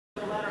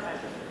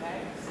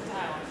Okay?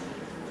 Silence.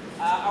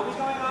 Are we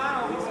going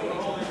on or are we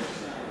waiting?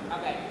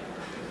 Okay.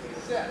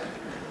 Sit.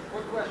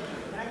 Quick question.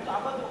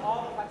 I'll go through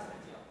all the questions.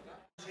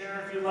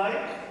 Share if you like.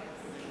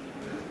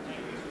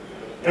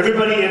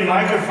 Everybody in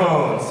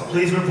microphones,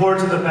 please report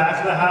to the back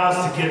of the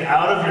house to get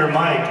out of your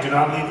mic. Do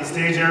not leave the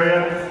stage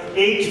area.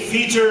 8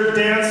 featured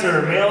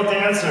dancer, male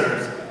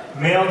dancers.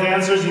 Male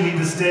dancers, you need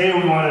to stay.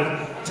 We want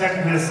to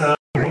check this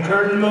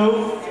curtain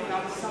move.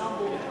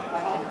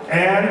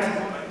 And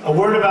a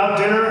word about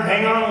dinner.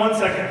 Hang on 1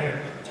 second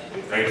here.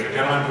 Ladies and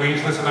gentlemen,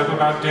 please listen up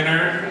about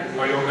dinner,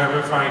 or you'll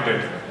never find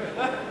it.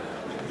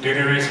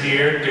 Dinner is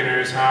here, dinner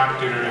is hot,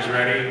 dinner is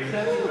ready.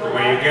 The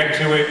way you get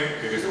to it,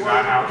 it is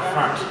not out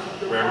front,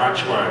 where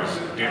lunch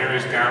was. Dinner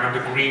is down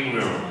in the green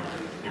room.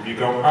 If you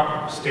go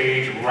up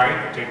stage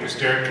right, take the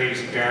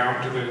staircase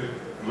down to the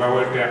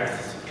lower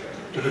depths,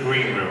 to the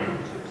green room.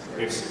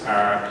 It's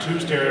 2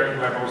 stair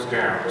levels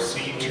down.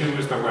 C2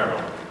 is the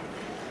level.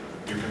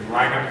 You can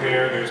line up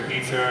there, there's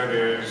pizza,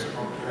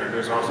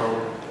 there's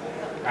also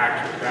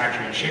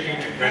actually chicken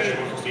and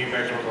vegetables and steamed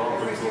vegetables, all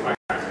good food like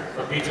that.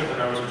 But pizza for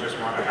those who just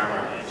want to have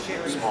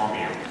a small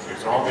meal.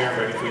 It's all there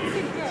ready for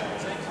you.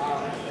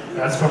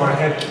 That's from our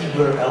head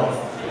Keebler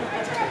elf.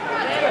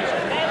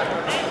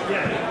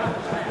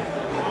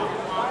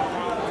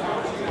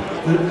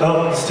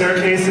 The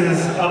staircase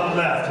is up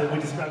left. We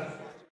described